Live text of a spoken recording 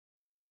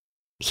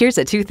Here's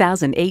a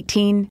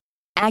 2018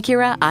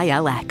 Acura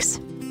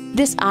ILX.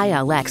 This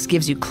ILX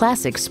gives you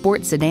classic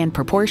sports sedan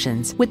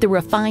proportions with the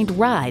refined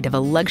ride of a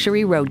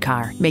luxury road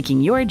car,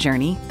 making your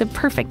journey the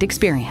perfect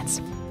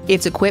experience.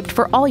 It's equipped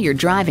for all your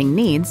driving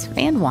needs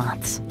and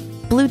wants.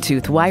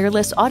 Bluetooth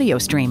wireless audio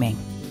streaming,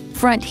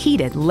 front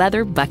heated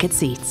leather bucket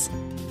seats,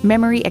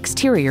 memory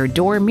exterior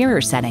door mirror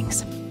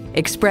settings,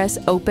 express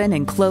open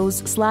and close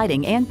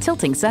sliding and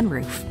tilting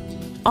sunroof,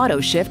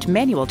 auto shift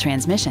manual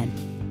transmission,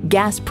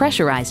 gas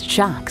pressurized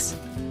shocks,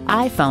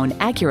 iPhone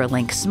Acura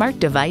Link smart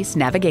device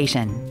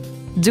navigation,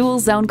 dual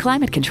zone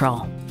climate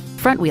control,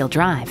 front wheel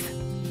drive,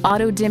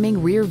 auto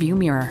dimming rear view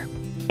mirror,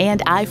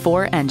 and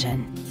i4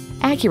 engine.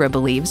 Acura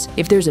believes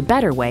if there's a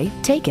better way,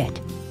 take it.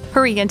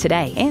 Hurry in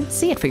today and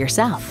see it for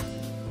yourself.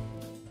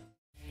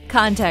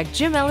 Contact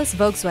IJim Ellis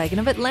Volkswagen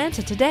of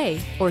Atlanta today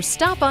or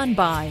stop on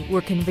by.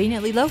 We're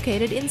conveniently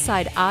located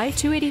inside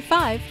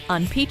I-285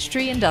 on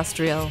Peachtree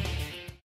Industrial.